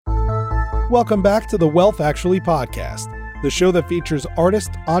Welcome back to the Wealth Actually podcast, the show that features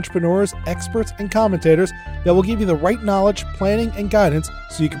artists, entrepreneurs, experts, and commentators that will give you the right knowledge, planning, and guidance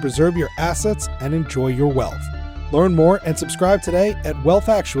so you can preserve your assets and enjoy your wealth. Learn more and subscribe today at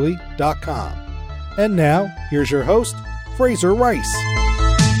wealthactually.com. And now, here's your host, Fraser Rice.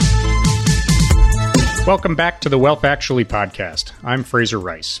 Welcome back to the Wealth Actually podcast. I'm Fraser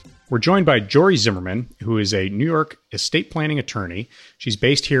Rice. We're joined by Jory Zimmerman, who is a New York estate planning attorney. She's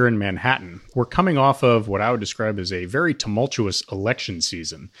based here in Manhattan. We're coming off of what I would describe as a very tumultuous election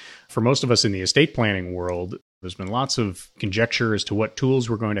season. For most of us in the estate planning world, there's been lots of conjecture as to what tools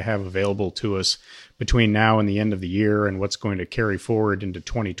we're going to have available to us between now and the end of the year and what's going to carry forward into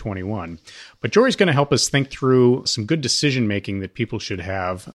 2021. But Jory's going to help us think through some good decision making that people should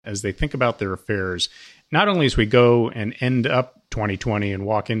have as they think about their affairs, not only as we go and end up 2020 and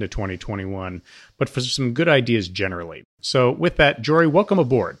walk into 2021, but for some good ideas generally. So with that, Jory, welcome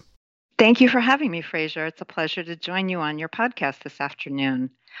aboard. Thank you for having me, Fraser. It's a pleasure to join you on your podcast this afternoon.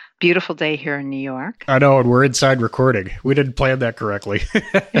 Beautiful day here in New York. I know, and we're inside recording. We didn't plan that correctly.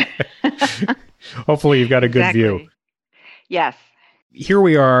 Hopefully you've got a good view. Yes. Here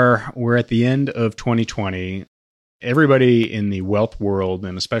we are. We're at the end of 2020. Everybody in the wealth world,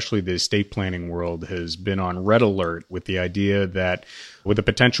 and especially the estate planning world, has been on red alert with the idea that with a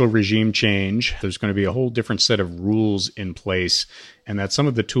potential regime change, there's going to be a whole different set of rules in place, and that some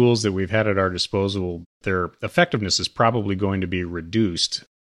of the tools that we've had at our disposal, their effectiveness is probably going to be reduced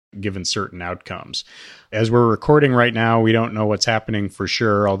given certain outcomes. As we're recording right now, we don't know what's happening for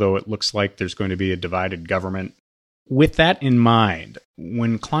sure, although it looks like there's going to be a divided government. With that in mind,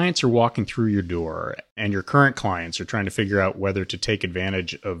 when clients are walking through your door and your current clients are trying to figure out whether to take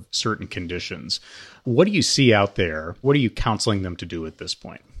advantage of certain conditions, what do you see out there? What are you counseling them to do at this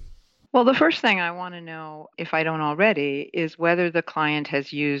point? Well, the first thing I want to know, if I don't already, is whether the client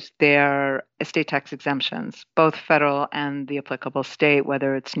has used their estate tax exemptions, both federal and the applicable state,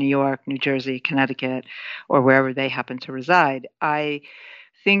 whether it's New York, New Jersey, Connecticut, or wherever they happen to reside. I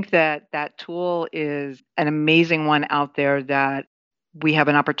think that that tool is an amazing one out there that we have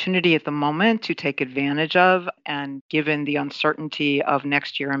an opportunity at the moment to take advantage of. And given the uncertainty of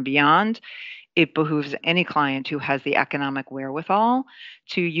next year and beyond, it behooves any client who has the economic wherewithal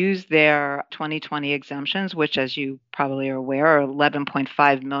to use their 2020 exemptions, which, as you probably are aware, are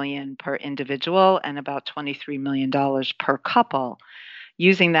 $11.5 million per individual and about $23 million per couple.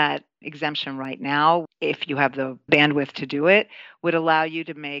 Using that exemption right now, if you have the bandwidth to do it, would allow you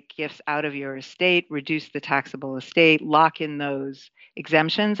to make gifts out of your estate, reduce the taxable estate, lock in those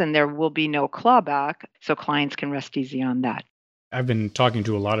exemptions, and there will be no clawback, so clients can rest easy on that. I've been talking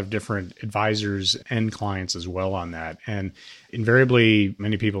to a lot of different advisors and clients as well on that. And invariably,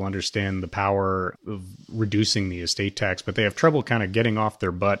 many people understand the power of reducing the estate tax, but they have trouble kind of getting off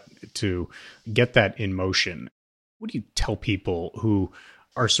their butt to get that in motion. What do you tell people who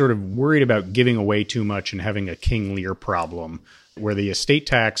are sort of worried about giving away too much and having a King Lear problem, where the estate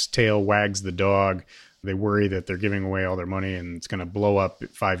tax tail wags the dog? They worry that they're giving away all their money and it's going to blow up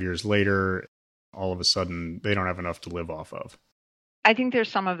 5 years later. All of a sudden, they don't have enough to live off of. I think there's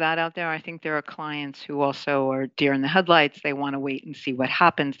some of that out there. I think there are clients who also are deer in the headlights. They want to wait and see what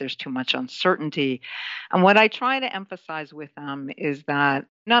happens. There's too much uncertainty. And what I try to emphasize with them is that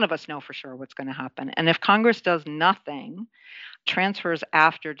none of us know for sure what's going to happen. And if Congress does nothing, transfers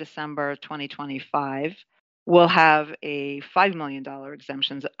after December 2025 will have a $5 million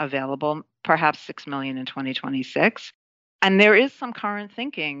exemptions available, perhaps $6 million in 2026. And there is some current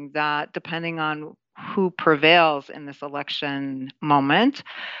thinking that depending on who prevails in this election moment,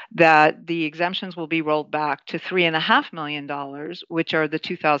 that the exemptions will be rolled back to $3.5 million, which are the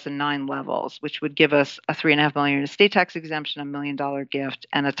 2009 levels, which would give us a $3.5 million estate tax exemption, $1 million gift,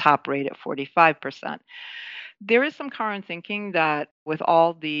 and a top rate at 45%. There is some current thinking that with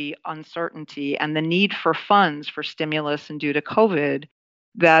all the uncertainty and the need for funds for stimulus and due to COVID,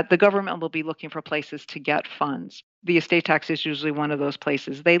 that the government will be looking for places to get funds. The estate tax is usually one of those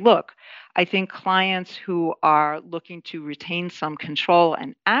places they look. I think clients who are looking to retain some control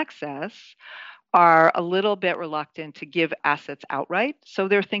and access are a little bit reluctant to give assets outright. So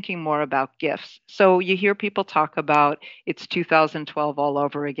they're thinking more about gifts. So you hear people talk about it's 2012 all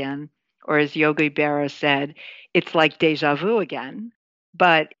over again, or as Yogi Berra said, it's like deja vu again.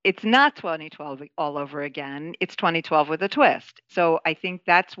 But it's not 2012 all over again. It's 2012 with a twist. So I think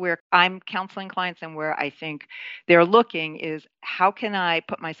that's where I'm counseling clients and where I think they're looking is how can I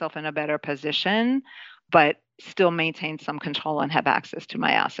put myself in a better position, but still maintain some control and have access to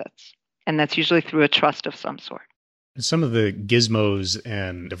my assets? And that's usually through a trust of some sort. Some of the gizmos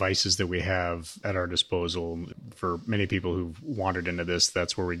and devices that we have at our disposal, for many people who've wandered into this,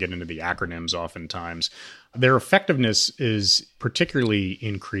 that's where we get into the acronyms oftentimes. Their effectiveness is particularly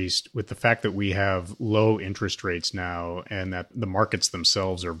increased with the fact that we have low interest rates now and that the markets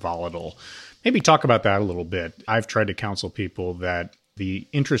themselves are volatile. Maybe talk about that a little bit. I've tried to counsel people that the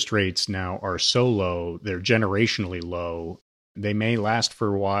interest rates now are so low, they're generationally low. They may last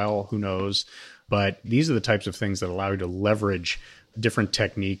for a while, who knows? But these are the types of things that allow you to leverage different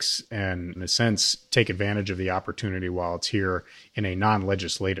techniques and, in a sense, take advantage of the opportunity while it's here in a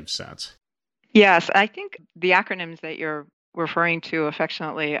non-legislative sense. Yes, I think the acronyms that you're referring to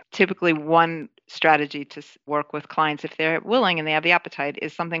affectionately, typically one strategy to work with clients, if they're willing and they have the appetite,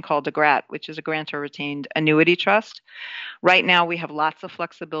 is something called a GRAT, which is a grantor retained annuity trust. Right now, we have lots of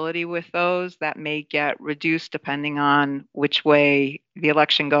flexibility with those that may get reduced depending on which way the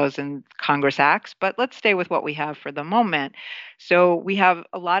election goes and Congress acts. But let's stay with what we have for the moment. So we have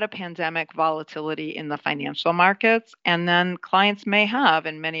a lot of pandemic volatility in the financial markets, and then clients may have,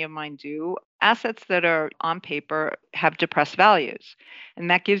 and many of mine do, assets that are on paper have depressed values. And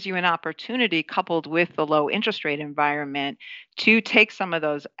that gives you an opportunity, coupled with the low interest rate environment, to take some of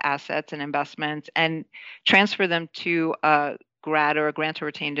those assets and investments and transfer them to a GRAT or a grantor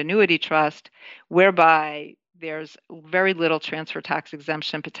retained annuity trust, whereby there's very little transfer tax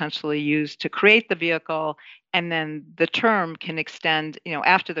exemption potentially used to create the vehicle. And then the term can extend,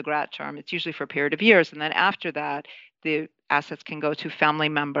 after the GRAT term, it's usually for a period of years. And then after that, the assets can go to family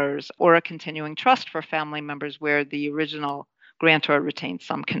members or a continuing trust for family members where the original grantor retains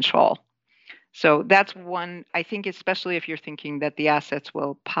some control. So that's one, I think, especially if you're thinking that the assets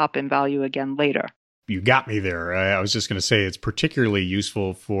will pop in value again later. You got me there. I was just going to say it's particularly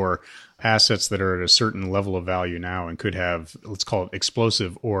useful for assets that are at a certain level of value now and could have, let's call it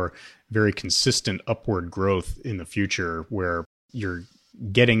explosive or very consistent upward growth in the future, where you're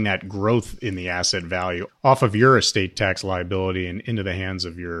getting that growth in the asset value off of your estate tax liability and into the hands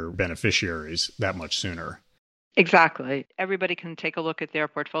of your beneficiaries that much sooner. Exactly. Everybody can take a look at their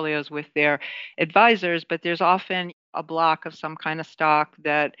portfolios with their advisors, but there's often a block of some kind of stock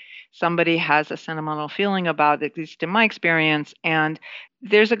that somebody has a sentimental feeling about, at least in my experience. And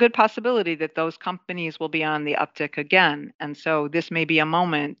there's a good possibility that those companies will be on the uptick again. And so this may be a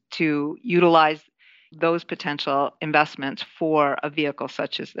moment to utilize those potential investments for a vehicle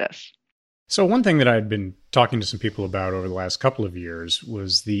such as this. So one thing that I'd been talking to some people about over the last couple of years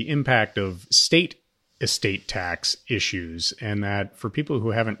was the impact of state estate tax issues, and that for people who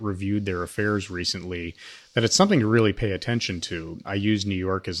haven't reviewed their affairs recently, that it's something to really pay attention to. I use New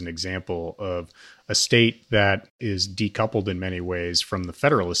York as an example of a state that is decoupled in many ways from the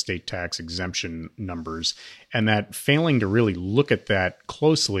federal estate tax exemption numbers, and that failing to really look at that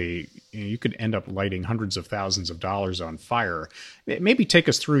closely, you could end up lighting hundreds of thousands of dollars on fire. Maybe take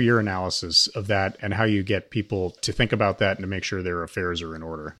us through your analysis of that and how you get people to think about that and to make sure their affairs are in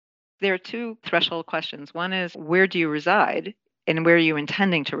order. There are two threshold questions. One is, where do you reside and where are you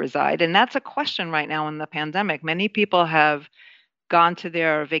intending to reside? And that's a question right now in the pandemic. Many people have gone to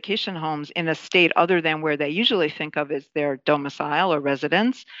their vacation homes in a state other than where they usually think of as their domicile or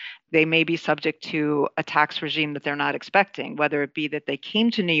residence. They may be subject to a tax regime that they're not expecting, whether it be that they came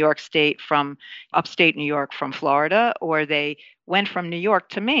to New York State from upstate New York from Florida, or they went from New York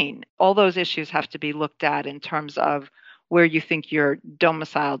to Maine. All those issues have to be looked at in terms of where you think you're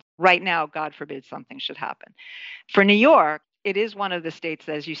domiciled. Right now, God forbid something should happen. For New York, it is one of the states,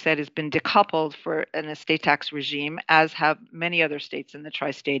 as you said, has been decoupled for an estate tax regime, as have many other states in the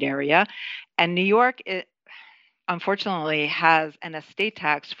tri-state area. And New York, unfortunately, has an estate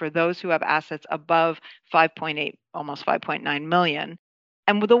tax for those who have assets above 5.8, almost 5.9 million.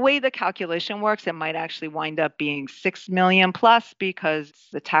 And with the way the calculation works, it might actually wind up being 6 million plus, because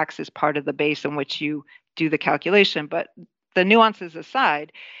the tax is part of the base in which you do the calculation. But the nuances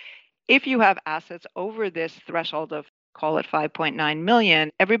aside, if you have assets over this threshold of, call it 5.9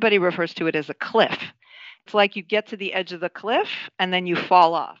 million, everybody refers to it as a cliff. It's like you get to the edge of the cliff and then you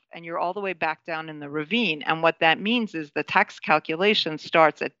fall off and you're all the way back down in the ravine. And what that means is the tax calculation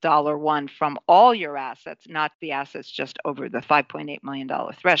starts at $1 from all your assets, not the assets just over the $5.8 million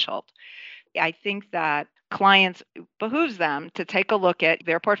threshold. I think that clients, behooves them to take a look at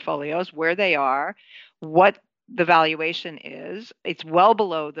their portfolios, where they are, what the valuation is. It's well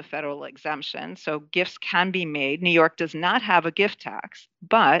below the federal exemption, so gifts can be made. New York does not have a gift tax,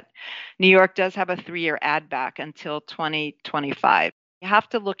 but New York does have a 3-year add back until 2025. You have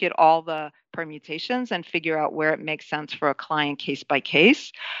to look at all the permutations and figure out where it makes sense for a client case by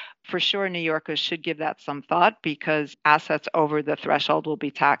case. For sure, New Yorkers should give that some thought because assets over the threshold will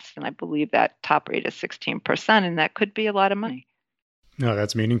be taxed. And I believe that top rate is 16%, and that could be a lot of money. No,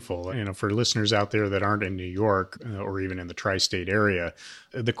 that's meaningful. For listeners out there that aren't in New York or even in the tri-state area,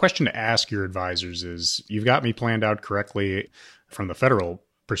 the question to ask your advisors is, you've got me planned out correctly from the federal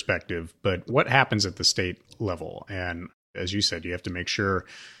perspective, but what happens at the state level? And as you said, you have to make sure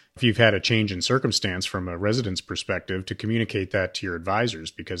if you've had a change in circumstance from a resident's perspective to communicate that to your advisors,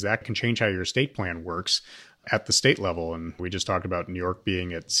 because that can change how your estate plan works at the state level. And we just talked about New York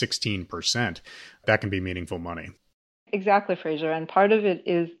being at 16%. That can be meaningful money. Exactly, Fraser. And part of it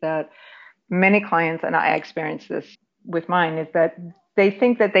is that many clients, and I experience this with mine, is that they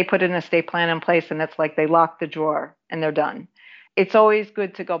think that they put an estate plan in place and it's like they lock the drawer and they're done. It's always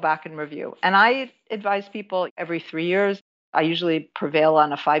good to go back and review. And I advise people every 3 years. I usually prevail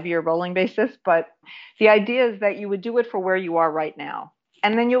on a 5-year rolling basis, but the idea is that you would do it for where you are right now.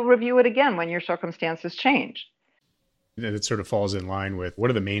 And then you'll review it again when your circumstances change. It sort of falls in line with what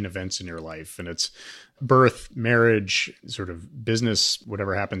are the main events in your life? And it's birth, marriage, sort of business,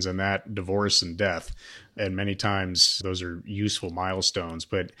 whatever happens in that, divorce and death. And many times those are useful milestones.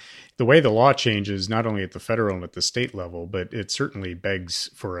 But the way the law changes, not only at the federal and at the state level, but it certainly begs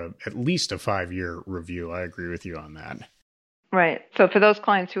for at least a 5-year review. I agree with you on that. Right. So for those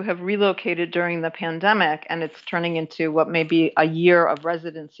clients who have relocated during the pandemic and it's turning into what may be a year of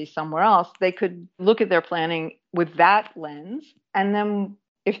residency somewhere else, they could look at their planning with that lens. And then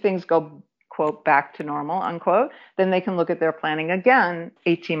if things go, quote, back to normal, unquote, then they can look at their planning again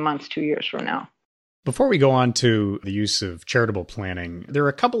 18 months, 2 years from now. Before we go on to the use of charitable planning, there are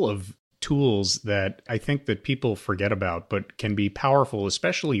a couple of tools that I think that people forget about, but can be powerful,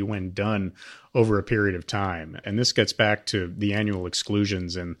 especially when done over a period of time. And this gets back to the annual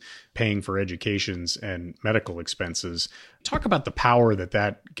exclusions and paying for educations and medical expenses. Talk about the power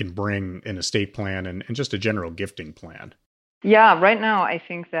that can bring in estate plan and just a general gifting plan. Yeah, right now, I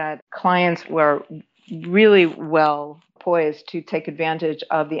think that clients were really well poised to take advantage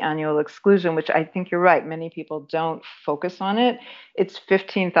of the annual exclusion, which I think you're right. Many people don't focus on it. It's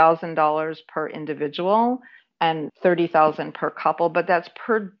 $15,000 per individual and $30,000 per couple, but that's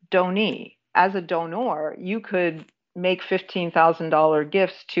per donee. As a donor, you could make $15,000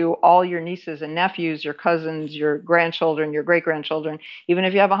 gifts to all your nieces and nephews, your cousins, your grandchildren, your great-grandchildren, even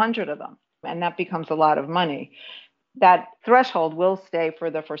if you have 100 of them. And that becomes a lot of money. That threshold will stay for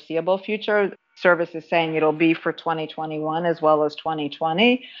the foreseeable future. Service is saying it'll be for 2021 as well as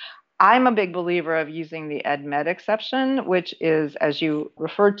 2020. I'm a big believer of using the EdMed exception, which is, as you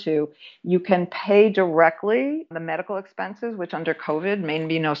referred to, you can pay directly the medical expenses, which under COVID may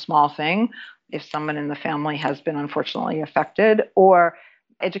be no small thing if someone in the family has been unfortunately affected, or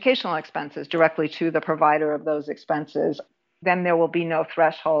educational expenses directly to the provider of those expenses. Then there will be no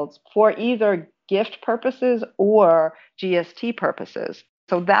thresholds for either gift purposes or GST purposes.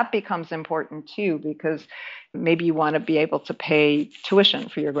 So that becomes important too, because maybe you want to be able to pay tuition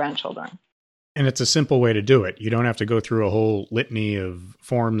for your grandchildren. And it's a simple way to do it. You don't have to go through a whole litany of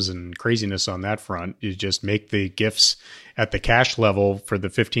forms and craziness on that front. You just make the gifts at the cash level for the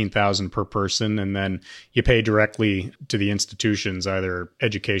 $15,000 per person, and then you pay directly to the institutions, either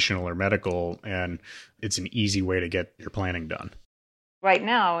educational or medical, and it's an easy way to get your planning done. Right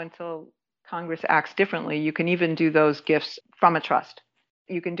now, until Congress acts differently, you can even do those gifts from a trust.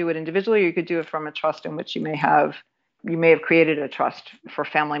 You can do it individually, or you could do it from a trust in which you may have created a trust for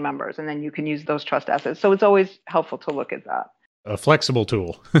family members, and then you can use those trust assets. So it's always helpful to look at that. A flexible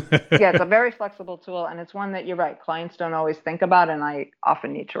tool. Yeah, it's a very flexible tool, and it's one that you're right, clients don't always think about, and I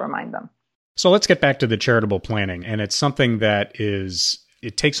often need to remind them. So let's get back to the charitable planning, and it's something that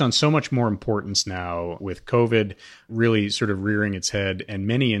it takes on so much more importance now with COVID really sort of rearing its head and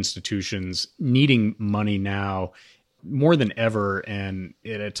many institutions needing money now more than ever, and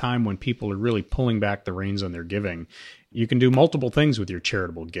at a time when people are really pulling back the reins on their giving. You can do multiple things with your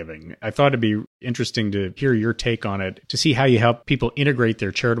charitable giving. I thought it'd be interesting to hear your take on it, to see how you help people integrate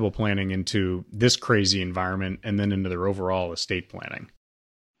their charitable planning into this crazy environment and then into their overall estate planning.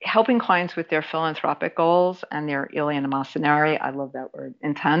 Helping clients with their philanthropic goals and their eleemosynary, I love that word,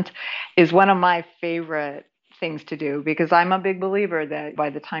 intent, is one of my favorite things to do, because I'm a big believer that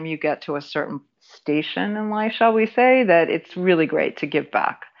by the time you get to a certain station in life, shall we say, that it's really great to give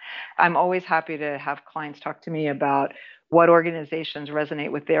back. I'm always happy to have clients talk to me about what organizations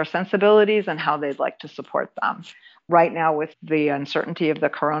resonate with their sensibilities and how they'd like to support them. Right now, with the uncertainty of the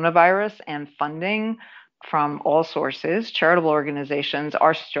coronavirus and funding from all sources, charitable organizations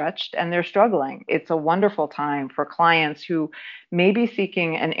are stretched and they're struggling. It's a wonderful time for clients who may be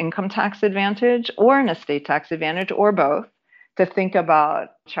seeking an income tax advantage or an estate tax advantage or both to think about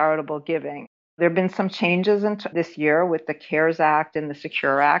charitable giving. There have been some changes this year with the CARES Act and the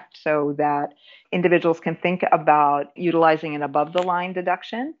Secure Act so that individuals can think about utilizing an above the line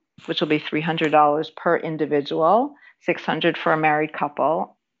deduction, which will be $300 per individual, $600 for a married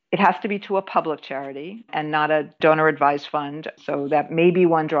couple. It has to be to a public charity and not a donor advised fund. So that may be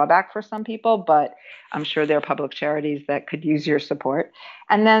one drawback for some people, but I'm sure there are public charities that could use your support.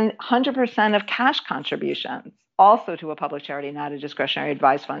 And then 100% of cash contributions, also to a public charity, not a discretionary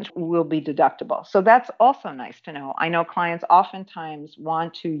advised fund, will be deductible. So that's also nice to know. I know clients oftentimes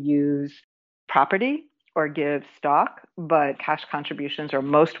want to use property or give stock, but cash contributions are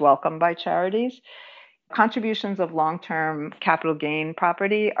most welcome by charities. Contributions of long-term capital gain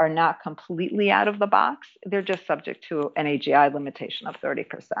property are not completely out of the box. They're just subject to an AGI limitation of 30%.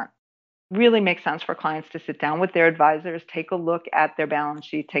 Really makes sense for clients to sit down with their advisors, take a look at their balance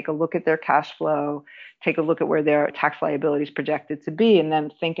sheet, take a look at their cash flow, take a look at where their tax liability is projected to be, and then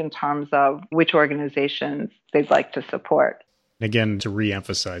think in terms of which organizations they'd like to support. Again, to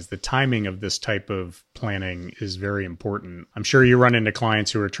reemphasize, the timing of this type of planning is very important. I'm sure you run into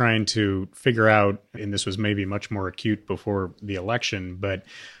clients who are trying to figure out, and this was maybe much more acute before the election, but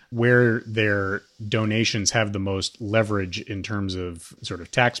where their donations have the most leverage in terms of sort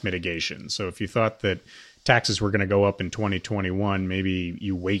of tax mitigation. So if you thought that taxes were going to go up in 2021, maybe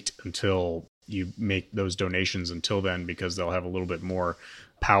you wait until you make those donations until then because they'll have a little bit more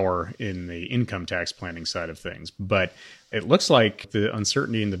power in the income tax planning side of things. But it looks like the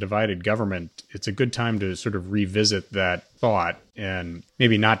uncertainty in the divided government, it's a good time to sort of revisit that thought and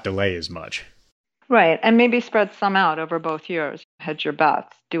maybe not delay as much. Right. And maybe spread some out over both years. Hedge your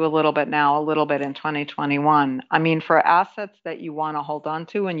bets. Do a little bit now, a little bit in 2021. I mean, for assets that you want to hold on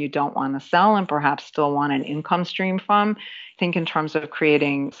to and you don't want to sell and perhaps still want an income stream from, think in terms of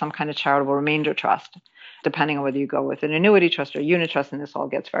creating some kind of charitable remainder trust, depending on whether you go with an annuity trust or a unit trust, and this all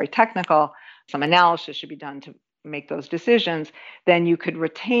gets very technical. Some analysis should be done to make those decisions. Then you could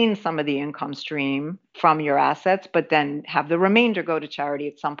retain some of the income stream from your assets, but then have the remainder go to charity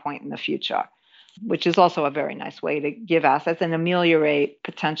at some point in the future, which is also a very nice way to give assets and ameliorate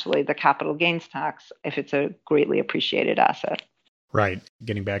potentially the capital gains tax if it's a greatly appreciated asset. Right.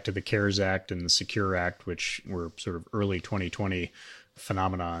 Getting back to the CARES Act and the Secure Act, which were sort of early 2020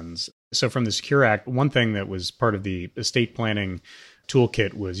 phenomenons. So from the Secure Act, one thing that was part of the estate planning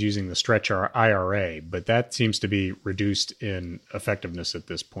toolkit was using the stretch IRA, but that seems to be reduced in effectiveness at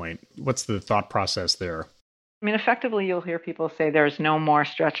this point. What's the thought process there? I mean, effectively, you'll hear people say there's no more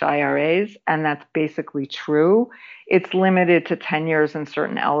stretch IRAs, and that's basically true. It's limited to 10 years and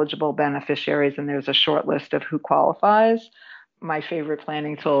certain eligible beneficiaries, and there's a short list of who qualifies. My favorite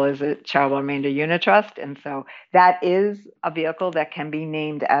planning tool is a charitable remainder unit trust. And so that is a vehicle that can be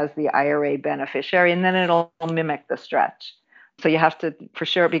named as the IRA beneficiary, and then it'll mimic the stretch. So you have to, for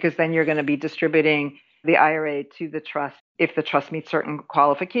sure, because then you're going to be distributing the IRA to the trust. If the trust meets certain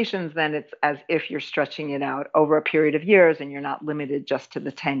qualifications, then it's as if you're stretching it out over a period of years and you're not limited just to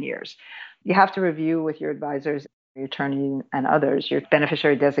the 10 years. You have to review with your advisors, your attorney and others, your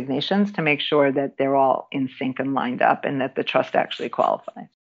beneficiary designations to make sure that they're all in sync and lined up and that the trust actually qualifies.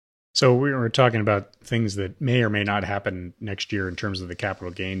 So we were talking about things that may or may not happen next year in terms of the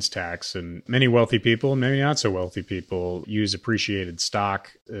capital gains tax. And many wealthy people, and maybe not so wealthy people, use appreciated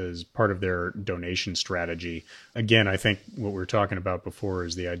stock as part of their donation strategy. Again, I think what we were talking about before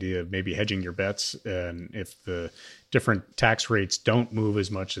is the idea of maybe hedging your bets. And if the different tax rates don't move as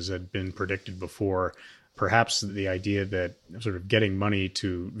much as had been predicted before, perhaps the idea that sort of getting money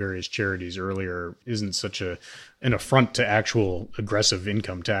to various charities earlier isn't such an affront to actual aggressive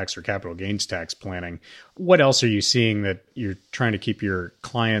income tax or capital gains tax planning. What else are you seeing that you're trying to keep your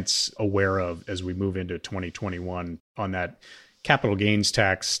clients aware of as we move into 2021 on that capital gains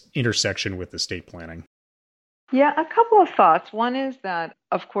tax intersection with estate planning? Yeah, a couple of thoughts. One is that,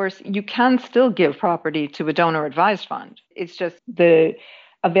 of course, you can still give property to a donor advised fund. It's just the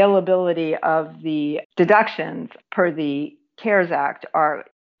availability of the deductions per the CARES Act are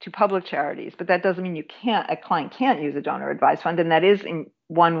to public charities, but that doesn't mean a client can't use a donor advised fund. And that is in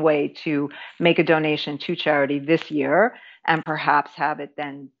one way to make a donation to charity this year and perhaps have it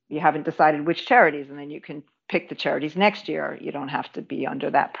then, you haven't decided which charities, and then you can pick the charities next year. You don't have to be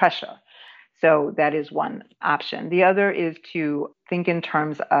under that pressure. So that is one option. The other is to think in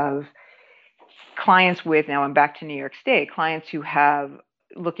terms of clients with, now I'm back to New York State, clients who have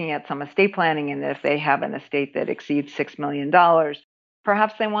looking at some estate planning, and if they have an estate that exceeds $6 million,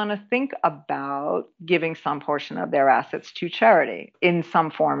 perhaps they want to think about giving some portion of their assets to charity in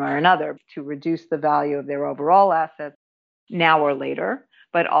some form or another to reduce the value of their overall assets now or later,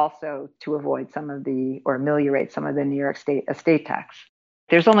 but also to avoid or ameliorate some of the New York State estate tax.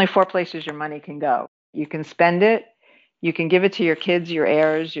 There's only 4 places your money can go. You can spend it, you can give it to your kids, your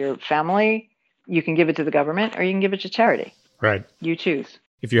heirs, your family, you can give it to the government, or you can give it to charity. Right. You choose.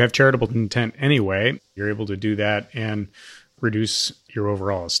 If you have charitable intent anyway, you're able to do that and reduce your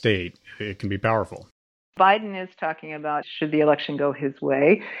overall estate. It can be powerful. Biden is talking about, should the election go his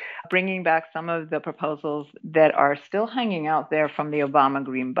way, bringing back some of the proposals that are still hanging out there from the Obama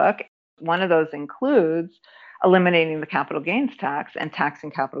Green Book. One of those includes eliminating the capital gains tax and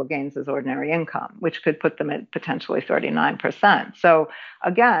taxing capital gains as ordinary income, which could put them at potentially 39%. So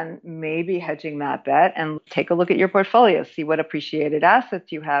again, maybe hedging that bet and take a look at your portfolio, see what appreciated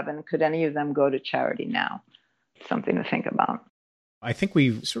assets you have, and could any of them go to charity now? Something to think about. I think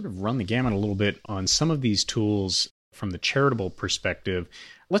we've sort of run the gamut a little bit on some of these tools from the charitable perspective.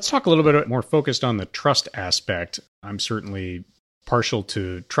 Let's talk a little bit more focused on the trust aspect. I'm certainly partial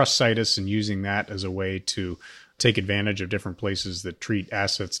to Trustsitis and using that as a way to take advantage of different places that treat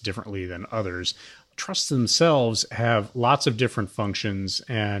assets differently than others. Trusts themselves have lots of different functions,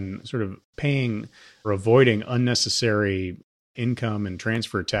 and sort of paying or avoiding unnecessary income and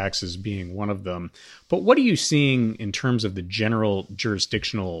transfer taxes being one of them. But what are you seeing in terms of the general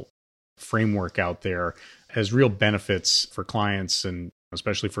jurisdictional framework out there as real benefits for clients, and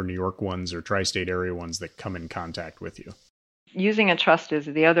especially for New York ones or tri-state area ones that come in contact with you? Using a trust is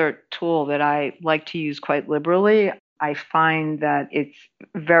the other tool that I like to use quite liberally. I find that it's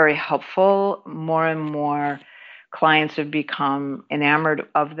very helpful. More and more clients have become enamored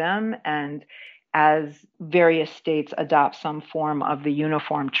of them, and as various states adopt some form of the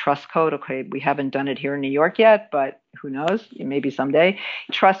uniform trust code. Okay, we haven't done it here in New York yet, but who knows, maybe someday.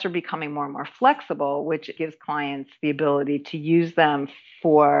 Trusts are becoming more and more flexible, which gives clients the ability to use them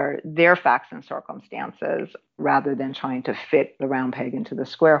for their facts and circumstances rather than trying to fit the round peg into the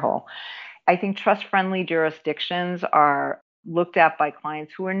square hole. I think trust-friendly jurisdictions are looked at by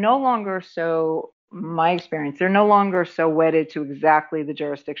clients who are no longer so, my experience, they're no longer so wedded to exactly the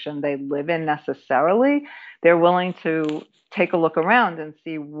jurisdiction they live in necessarily. They're willing to take a look around and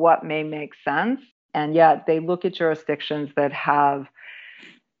see what may make sense. And yet they look at jurisdictions that have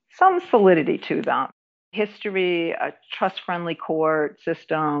some solidity to them. History, a trust-friendly court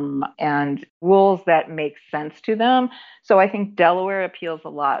system, and rules that make sense to them. So I think Delaware appeals a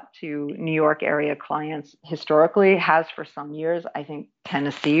lot to New York area clients historically, has for some years. I think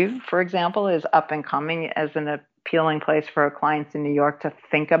Tennessee, for example, is up and coming as an appealing place for clients in New York to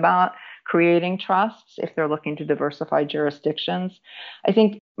think about creating trusts if they're looking to diversify jurisdictions. I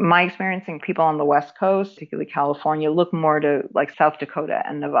think my experience in people on the West Coast, particularly California, look more to like South Dakota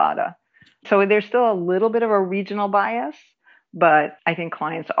and Nevada. So there's still a little bit of a regional bias, but I think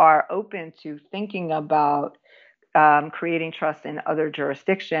clients are open to thinking about creating trust in other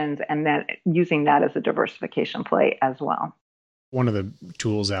jurisdictions and then using that as a diversification play as well. One of the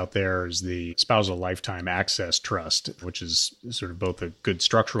tools out there is the Spousal Lifetime Access Trust, which is sort of both a good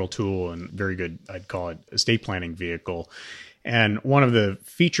structural tool and very good, I'd call it, estate planning vehicle. And one of the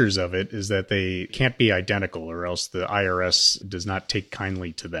features of it is that they can't be identical, or else the IRS does not take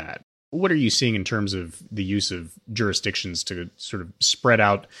kindly to that. What are you seeing in terms of the use of jurisdictions to sort of spread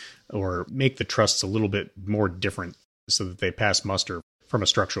out or make the trusts a little bit more different so that they pass muster from a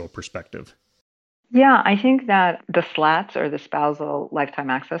structural perspective? Yeah, I think that the SLATs, or the Spousal Lifetime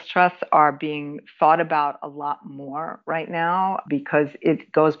Access Trusts, are being thought about a lot more right now, because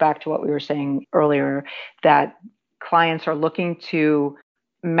it goes back to what we were saying earlier, that clients are looking to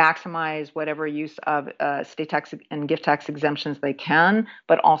maximize whatever use of state tax and gift tax exemptions they can,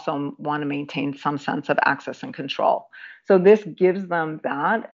 but also want to maintain some sense of access and control. So this gives them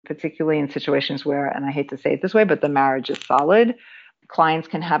that, particularly in situations where, and I hate to say it this way, but the marriage is solid. Clients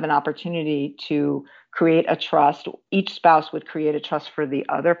can have an opportunity to create a trust. Each spouse would create a trust for the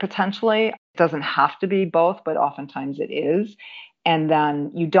other potentially. It doesn't have to be both, but oftentimes it is. And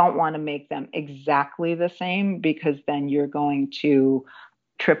then you don't want to make them exactly the same, because then you're going to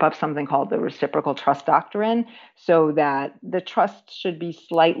trip up something called the reciprocal trust doctrine, so that the trust should be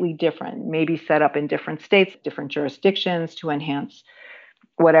slightly different, maybe set up in different states, different jurisdictions to enhance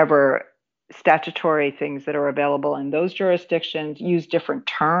whatever statutory things that are available in those jurisdictions, use different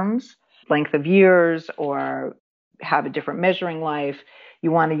terms, length of years, or have a different measuring life.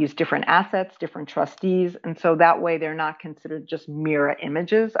 You want to use different assets, different trustees. And so that way they're not considered just mirror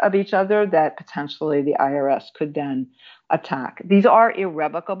images of each other that potentially the IRS could then attack. These are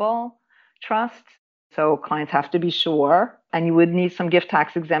irrevocable trusts. So clients have to be sure, and you would need some gift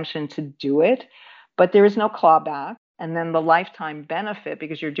tax exemption to do it, but there is no clawback. And then the lifetime benefit,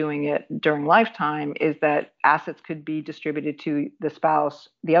 because you're doing it during lifetime, is that assets could be distributed to the spouse,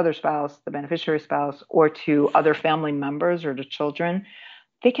 the other spouse, the beneficiary spouse, or to other family members or to children.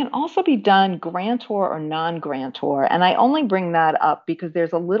 They can also be done grantor or non-grantor. And I only bring that up because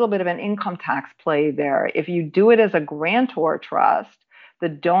there's a little bit of an income tax play there. If you do it as a grantor trust, the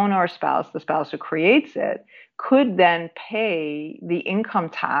donor spouse, the spouse who creates it, could then pay the income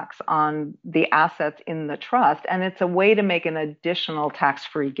tax on the assets in the trust. And it's a way to make an additional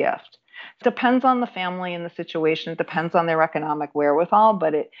tax-free gift. It depends on the family and the situation. It depends on their economic wherewithal,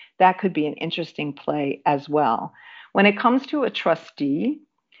 but that could be an interesting play as well. When it comes to a trustee,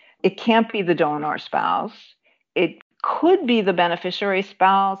 it can't be the donor spouse. It could be the beneficiary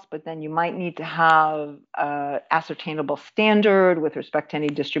spouse, but then you might need to have an ascertainable standard with respect to any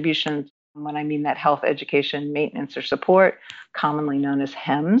distributions. When I mean that, health, education, maintenance, or support, commonly known as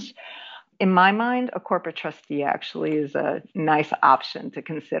HEMS. In my mind, a corporate trustee actually is a nice option to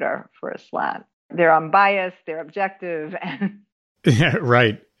consider for a SLAT. They're unbiased, they're objective. Yeah,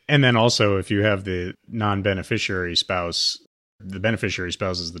 right. And then also, if you have the non-beneficiary spouse, the beneficiary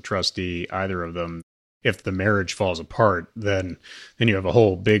spouse is the trustee, either of them, if the marriage falls apart, then you have a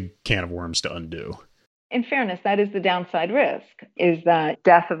whole big can of worms to undo. In fairness, that is the downside risk, is that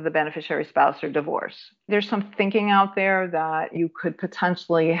death of the beneficiary spouse or divorce. There's some thinking out there that you could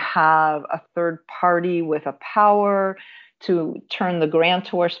potentially have a third party with a power to turn the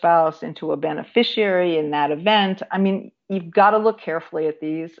grantor spouse into a beneficiary in that event. I mean, you've got to look carefully at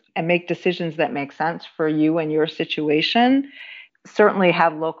these and make decisions that make sense for you and your situation. Certainly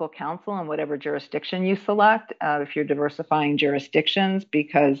have local counsel in whatever jurisdiction you select, if you're diversifying jurisdictions,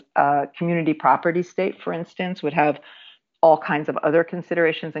 because a community property state, for instance, would have all kinds of other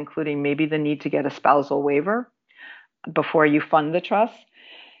considerations, including maybe the need to get a spousal waiver before you fund the trust.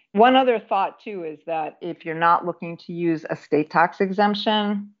 One other thought, too, is that if you're not looking to use a state tax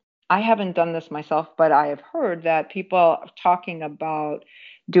exemption, I haven't done this myself, but I have heard that people are talking about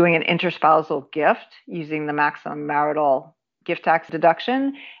doing an interspousal gift using the maximum marital gift tax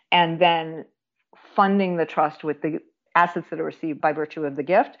deduction, and then funding the trust with the assets that are received by virtue of the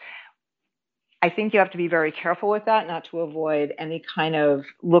gift. I think you have to be very careful with that, not to avoid any kind of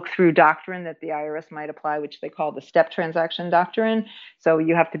look-through doctrine that the IRS might apply, which they call the step transaction doctrine. So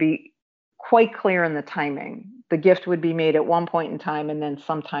you have to be quite clear in the timing. The gift would be made at one point in time, and then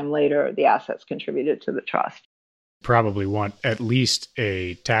sometime later, the assets contributed to the trust. Probably want at least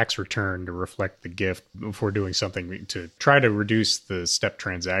a tax return to reflect the gift before doing something to try to reduce the step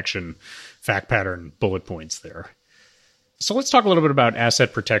transaction fact pattern bullet points there. So let's talk a little bit about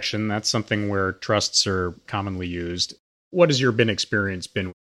asset protection. That's something where trusts are commonly used. What has your experience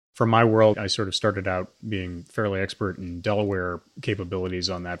been? From my world, I sort of started out being fairly expert in Delaware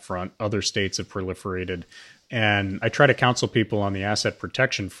capabilities on that front. Other states have proliferated. And I try to counsel people on the asset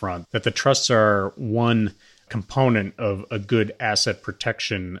protection front that the trusts are one component of a good asset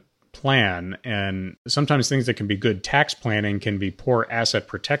protection plan. And sometimes things that can be good tax planning can be poor asset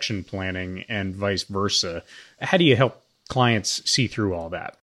protection planning and vice versa. How do you help clients see through all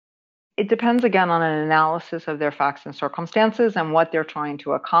that? It depends, again, on an analysis of their facts and circumstances and what they're trying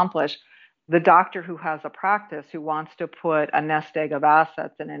to accomplish. The doctor who has a practice who wants to put a nest egg of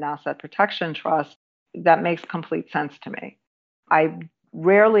assets in an asset protection trust, that makes complete sense to me. I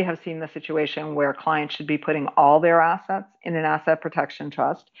rarely have seen the situation where clients should be putting all their assets in an asset protection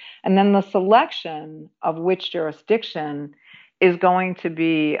trust. And then the selection of which jurisdiction is going to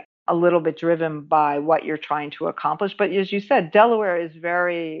be a little bit driven by what you're trying to accomplish. But as you said, Delaware is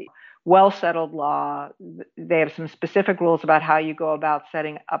very well-settled law. They have some specific rules about how you go about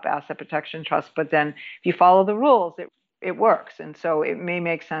setting up asset protection trusts. But then if you follow the rules, it works. And so it may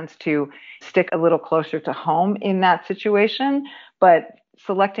make sense to stick a little closer to home in that situation. But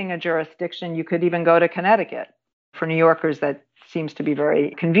selecting a jurisdiction, you could even go to Connecticut. For New Yorkers, that seems to be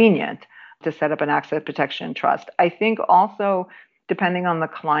very convenient to set up an asset protection trust. I think also, depending on the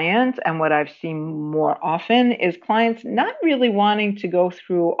client, and what I've seen more often is clients not really wanting to go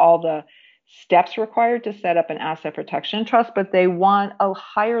through all the steps required to set up an asset protection trust, but they want a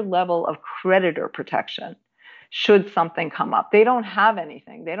higher level of creditor protection should something come up. They don't have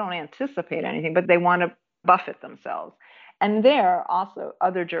anything. They don't anticipate anything, but they want to buffet themselves. And there also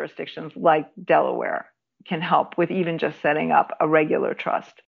other jurisdictions like Delaware can help with even just setting up a regular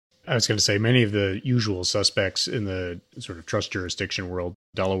trust. I was going to say many of the usual suspects in the sort of trust jurisdiction world,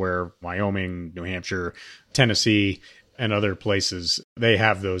 Delaware, Wyoming, New Hampshire, Tennessee, and other places, they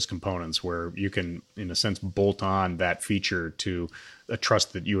have those components where you can, in a sense, bolt on that feature to a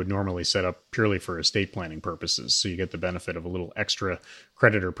trust that you would normally set up purely for estate planning purposes. So you get the benefit of a little extra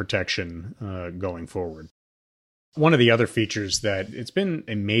creditor protection going forward. One of the other features that it's been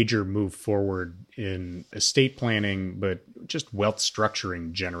a major move forward in estate planning, but just wealth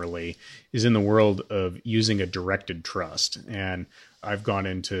structuring generally, is in the world of using a directed trust. And I've gone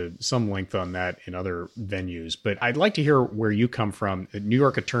into some length on that in other venues, but I'd like to hear where you come from, a New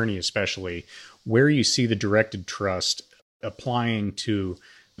York attorney especially, where you see the directed trust applying to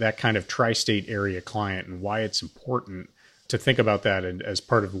that kind of tri-state area client and why it's important to think about that as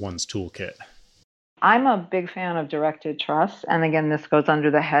part of one's toolkit. I'm a big fan of directed trust. And again, this goes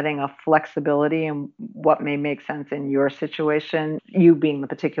under the heading of flexibility and what may make sense in your situation, you being the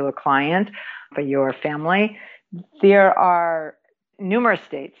particular client for your family. There are numerous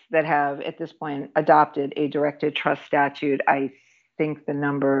states that have, at this point, adopted a directed trust statute. I think the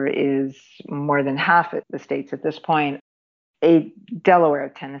number is more than half of the states at this point.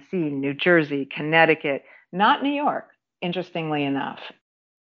 Delaware, Tennessee, New Jersey, Connecticut, not New York, interestingly enough.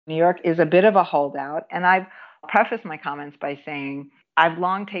 New York is a bit of a holdout, and I've prefaced my comments by saying I've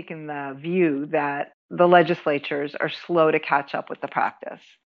long taken the view that the legislatures are slow to catch up with the practice.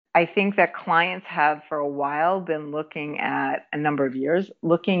 I think that clients have for a while been looking at a number of years,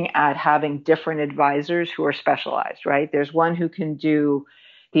 looking at having different advisors who are specialized, right? There's one who can do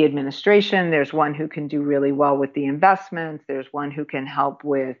the administration. There's one who can do really well with the investments. There's one who can help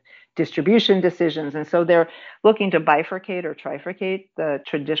with distribution decisions. And so they're looking to bifurcate or trifurcate the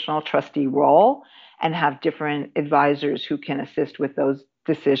traditional trustee role and have different advisors who can assist with those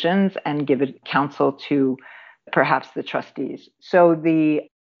decisions and give counsel to perhaps the trustees. So the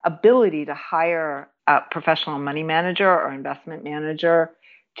ability to hire a professional money manager or investment manager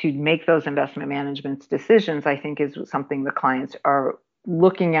to make those investment management decisions, I think, is something the clients are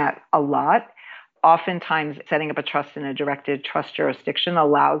looking at a lot. Oftentimes, setting up a trust in a directed trust jurisdiction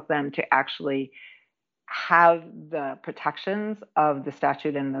allows them to actually have the protections of the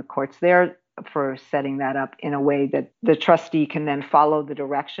statute and the courts there for setting that up in a way that the trustee can then follow the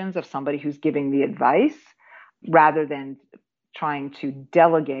directions of somebody who's giving the advice rather than trying to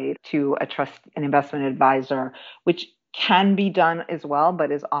delegate to an investment advisor, which can be done as well,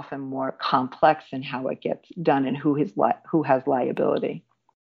 but is often more complex in how it gets done and who has liability.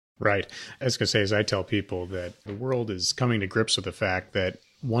 Right. I was going to say, as I tell people, that the world is coming to grips with the fact that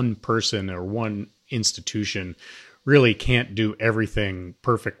one person or one institution really can't do everything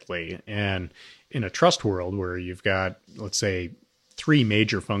perfectly. And in a trust world where you've got, let's say, 3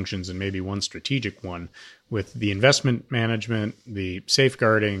 major functions and maybe one strategic one, with the investment management, the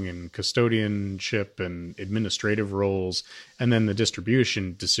safeguarding and custodianship and administrative roles, and then the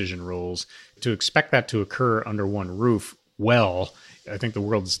distribution decision roles, to expect that to occur under one roof, well, I think the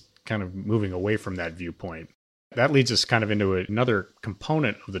world's kind of moving away from that viewpoint. That leads us kind of into another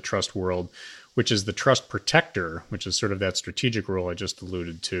component of the trust world, which is the trust protector, which is sort of that strategic role I just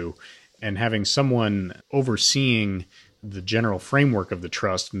alluded to, and having someone overseeing the general framework of the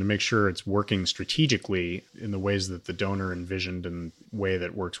trust and to make sure it's working strategically in the ways that the donor envisioned and way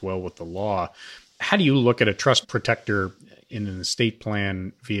that works well with the law. How do you look at a trust protector in an estate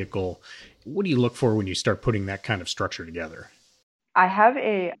plan vehicle? What do you look for when you start putting that kind of structure together? I have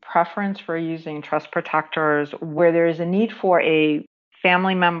a preference for using trust protectors where there is a need for a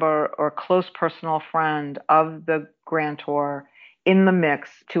family member or close personal friend of the grantor in the mix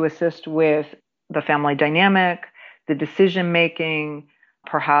to assist with the family dynamic, the decision-making,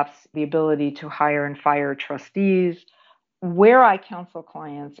 perhaps the ability to hire and fire trustees. Where I counsel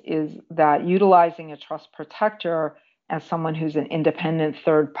clients is that utilizing a trust protector as someone who's an independent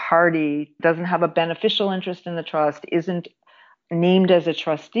third party, doesn't have a beneficial interest in the trust, isn't named as a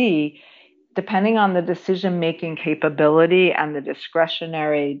trustee, depending on the decision-making capability and the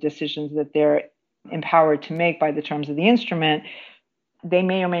discretionary decisions that they're empowered to make by the terms of the instrument, they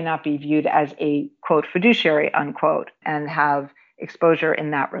may or may not be viewed as a, quote, fiduciary, unquote, and have exposure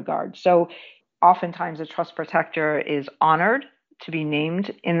in that regard. So oftentimes a trust protector is honored to be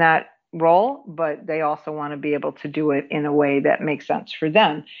named in that role, but they also want to be able to do it in a way that makes sense for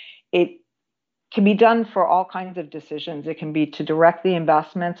them. It can be done for all kinds of decisions. It can be to direct the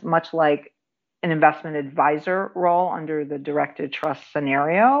investments, much like an investment advisor role under the directed trust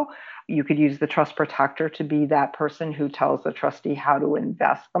scenario. You could use the trust protector to be that person who tells the trustee how to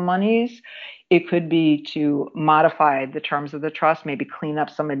invest the monies. It could be to modify the terms of the trust, maybe clean up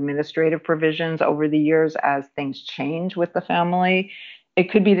some administrative provisions over the years as things change with the family. It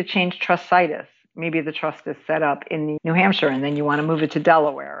could be to change trust situs. Maybe the trust is set up in New Hampshire and then you want to move it to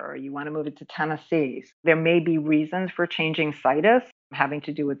Delaware or you want to move it to Tennessee. There may be reasons for changing situs having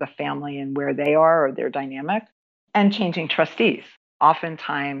to do with the family and where they are or their dynamic, and changing trustees.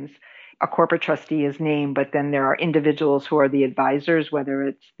 Oftentimes, a corporate trustee is named, but then there are individuals who are the advisors, whether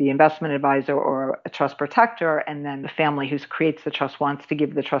it's the investment advisor or a trust protector, and then the family who creates the trust wants to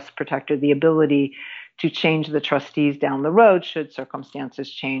give the trust protector the ability to change the trustees down the road should circumstances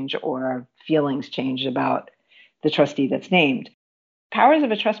change or feelings change about the trustee that's named. Powers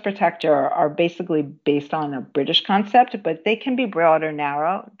of a trust protector are basically based on a British concept, but they can be broad or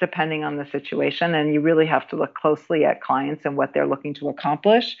narrow depending on the situation. And you really have to look closely at clients and what they're looking to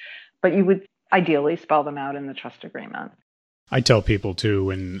accomplish. But you would ideally spell them out in the trust agreement. I tell people too,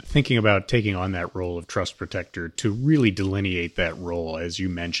 when thinking about taking on that role of trust protector, to really delineate that role, as you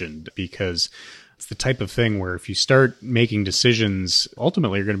mentioned, because it's the type of thing where if you start making decisions,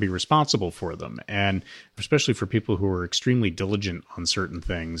 ultimately you're going to be responsible for them. And especially for people who are extremely diligent on certain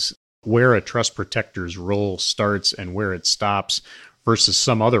things, where a trust protector's role starts and where it stops versus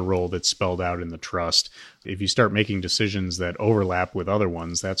some other role that's spelled out in the trust. If you start making decisions that overlap with other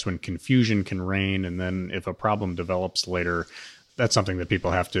ones, that's when confusion can reign. And then if a problem develops later, that's something that people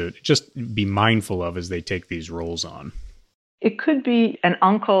have to just be mindful of as they take these roles on. It could be an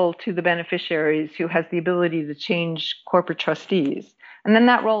uncle to the beneficiaries who has the ability to change corporate trustees. And then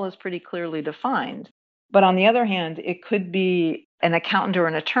that role is pretty clearly defined. But on the other hand, it could be an accountant or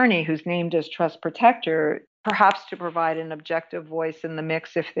an attorney who's named as trust protector, perhaps to provide an objective voice in the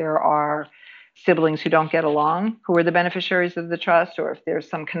mix if there are siblings who don't get along, who are the beneficiaries of the trust, or if there's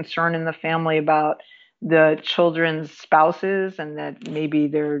some concern in the family about the children's spouses and that maybe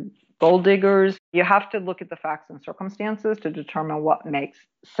they're gold diggers. You have to look at the facts and circumstances to determine what makes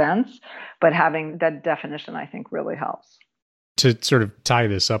sense. But having that definition, I think, really helps. To sort of tie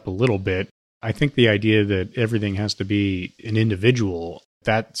this up a little bit, I think the idea that everything has to be an individual,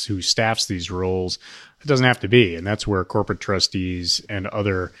 that's who staffs these roles, it doesn't have to be. And that's where corporate trustees and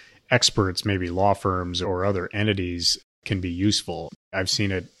other experts, maybe law firms or other entities, can be useful. I've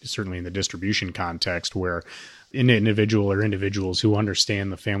seen it certainly in the distribution context where an individual or individuals who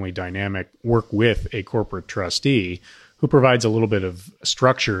understand the family dynamic work with a corporate trustee who provides a little bit of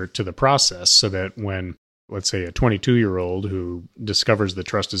structure to the process so that when, let's say, a 22-year-old who discovers the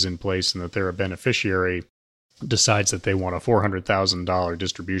trust is in place and that they're a beneficiary decides that they want a $400,000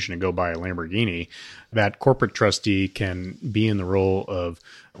 distribution and go buy a Lamborghini, that corporate trustee can be in the role of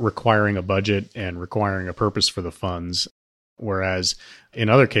requiring a budget and requiring a purpose for the funds. Whereas in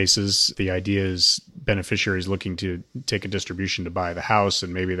other cases, the idea is beneficiaries looking to take a distribution to buy the house,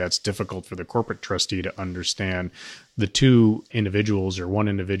 and maybe that's difficult for the corporate trustee to understand. The two individuals or one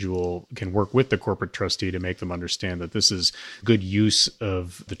individual can work with the corporate trustee to make them understand that this is good use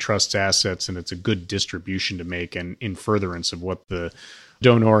of the trust's assets and it's a good distribution to make and in furtherance of what the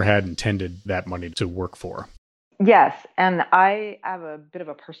donor had intended that money to work for. Yes, and I have a bit of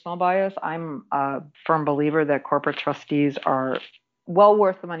a personal bias. I'm a firm believer that corporate trustees are well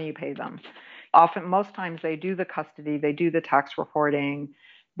worth the money you pay them. Often, most times they do the custody, they do the tax reporting,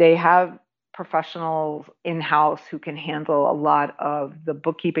 they have professionals in-house who can handle a lot of the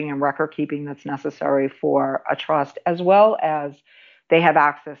bookkeeping and record keeping that's necessary for a trust, as well as they have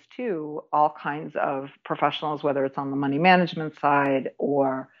access to all kinds of professionals, whether it's on the money management side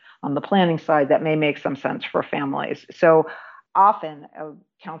or on the planning side, that may make some sense for families. So often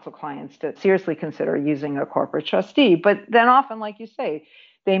counsel clients to seriously consider using a corporate trustee, but then often, like you say,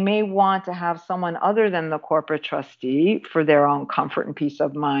 they may want to have someone other than the corporate trustee for their own comfort and peace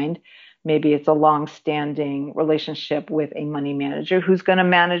of mind. Maybe it's a long-standing relationship with a money manager who's going to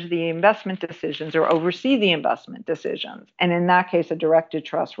manage the investment decisions or oversee the investment decisions. And in that case, a directed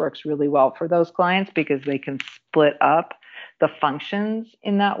trust works really well for those clients because they can split up the functions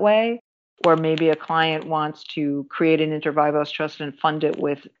in that way. Or maybe a client wants to create an inter vivos trust and fund it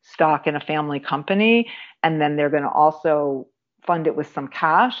with stock in a family company, and then they're going to also fund it with some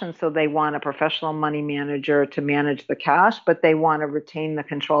cash. And so they want a professional money manager to manage the cash, but they want to retain the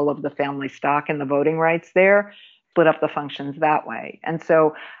control of the family stock and the voting rights there, split up the functions that way. And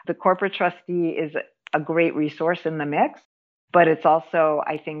so the corporate trustee is a great resource in the mix. But it's also,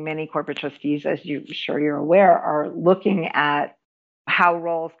 I think many corporate trustees, as you're aware, are looking at how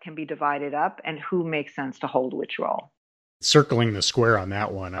roles can be divided up and who makes sense to hold which role. Circling the square on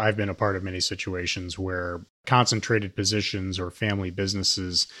that one, I've been a part of many situations where concentrated positions or family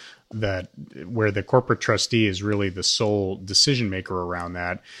businesses where the corporate trustee is really the sole decision maker around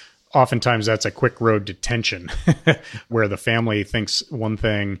that. Oftentimes that's a quick road to tension where the family thinks one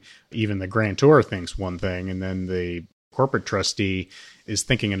thing, even the grantor thinks one thing, and then the corporate trustee is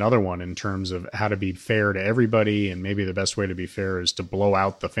thinking another one in terms of how to be fair to everybody. And maybe the best way to be fair is to blow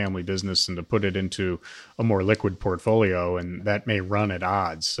out the family business and to put it into a more liquid portfolio. And that may run at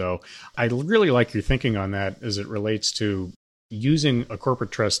odds. So I really like your thinking on that as it relates to using a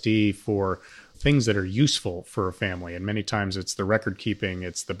corporate trustee for things that are useful for a family. And many times it's the record keeping,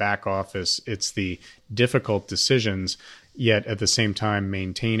 it's the back office, it's the difficult decisions, yet at the same time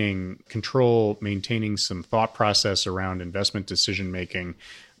maintaining control, maintaining some thought process around investment decision making.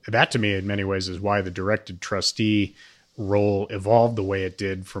 That to me in many ways is why the directed trustee role evolved the way it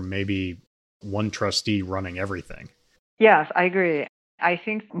did from maybe one trustee running everything. Yes, I agree. I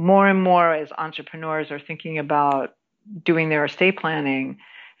think more and more as entrepreneurs are thinking about doing their estate planning,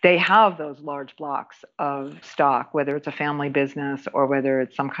 they have those large blocks of stock, whether it's a family business or whether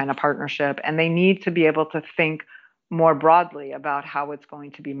it's some kind of partnership, and they need to be able to think more broadly about how it's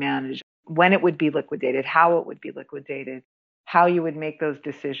going to be managed, when it would be liquidated, how it would be liquidated, how you would make those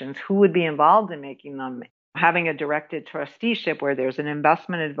decisions, who would be involved in making them. Having a directed trusteeship where there's an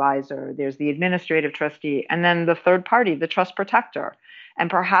investment advisor, there's the administrative trustee, and then the third party, the trust protector. And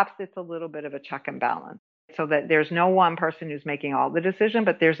perhaps it's a little bit of a check and balance so that there's no one person who's making all the decision,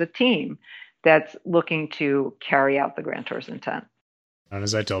 but there's a team that's looking to carry out the grantor's intent. And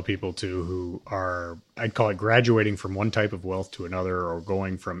as I tell people too, who are, I'd call it graduating from one type of wealth to another or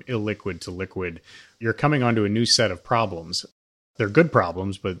going from illiquid to liquid, you're coming onto a new set of problems. They're good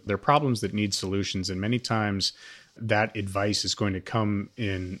problems, but they're problems that need solutions. And many times that advice is going to come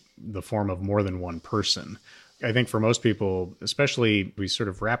in the form of more than one person. I think for most people, especially we sort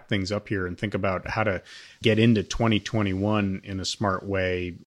of wrap things up here and think about how to get into 2021 in a smart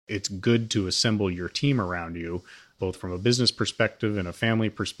way. It's good to assemble your team around you, both from a business perspective and a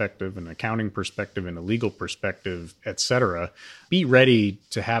family perspective, an accounting perspective and a legal perspective, et cetera. Be ready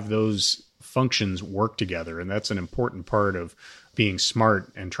to have those functions work together. And that's an important part of being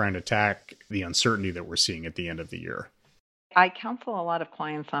smart and trying to tackle the uncertainty that we're seeing at the end of the year. I counsel a lot of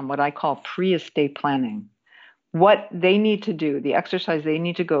clients on what I call pre-estate planning. What they need to do, the exercise they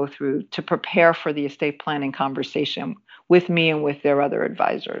need to go through to prepare for the estate planning conversation with me and with their other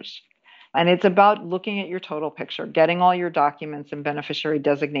advisors. And it's about looking at your total picture, getting all your documents and beneficiary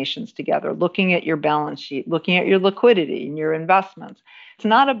designations together, looking at your balance sheet, looking at your liquidity and your investments. It's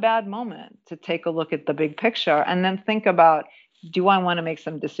not a bad moment to take a look at the big picture and then think about, do I want to make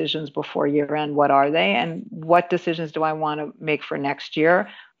some decisions before year end? What are they? And what decisions do I want to make for next year?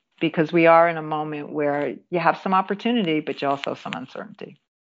 Because we are in a moment where you have some opportunity, but you also have some uncertainty.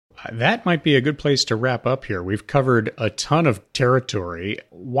 That might be a good place to wrap up here. We've covered a ton of territory.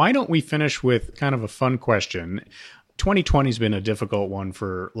 Why don't we finish with kind of a fun question? 2020 has been a difficult one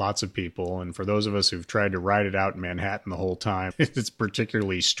for lots of people. And for those of us who've tried to ride it out in Manhattan the whole time, it's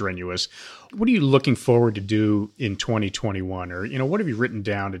particularly strenuous. What are you looking forward to do in 2021? Or, what have you written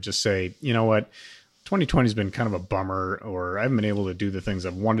down to just say, you know what? 2020 has been kind of a bummer, or I haven't been able to do the things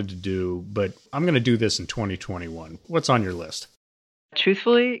I've wanted to do, but I'm going to do this in 2021. What's on your list?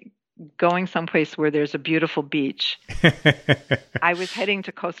 Truthfully, going someplace where there's a beautiful beach. I was heading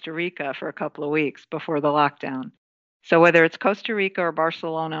to Costa Rica for a couple of weeks before the lockdown. So whether it's Costa Rica or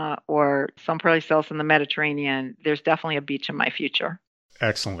Barcelona or someplace else in the Mediterranean, there's definitely a beach in my future.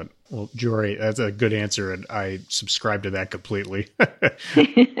 Excellent. Well, Jory, that's a good answer, and I subscribe to that completely.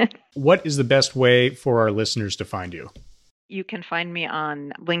 What is the best way for our listeners to find you? You can find me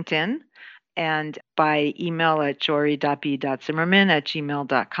on LinkedIn and by email at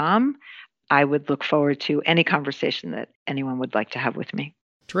jory.b.zimmerman@gmail.com. I would look forward to any conversation that anyone would like to have with me.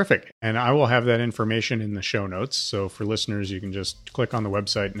 Terrific. And I will have that information in the show notes. So for listeners, you can just click on the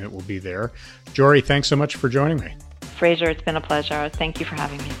website and it will be there. Jory, thanks so much for joining me. Fraser, it's been a pleasure. Thank you for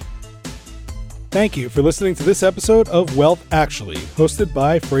having me. Thank you for listening to this episode of Wealth Actually, hosted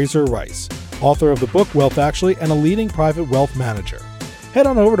by Fraser Rice, author of the book Wealth Actually and a leading private wealth manager. Head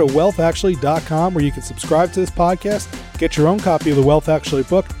on over to wealthactually.com where you can subscribe to this podcast, get your own copy of the Wealth Actually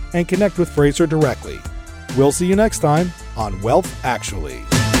book, and connect with Fraser directly. We'll see you next time on Wealth Actually.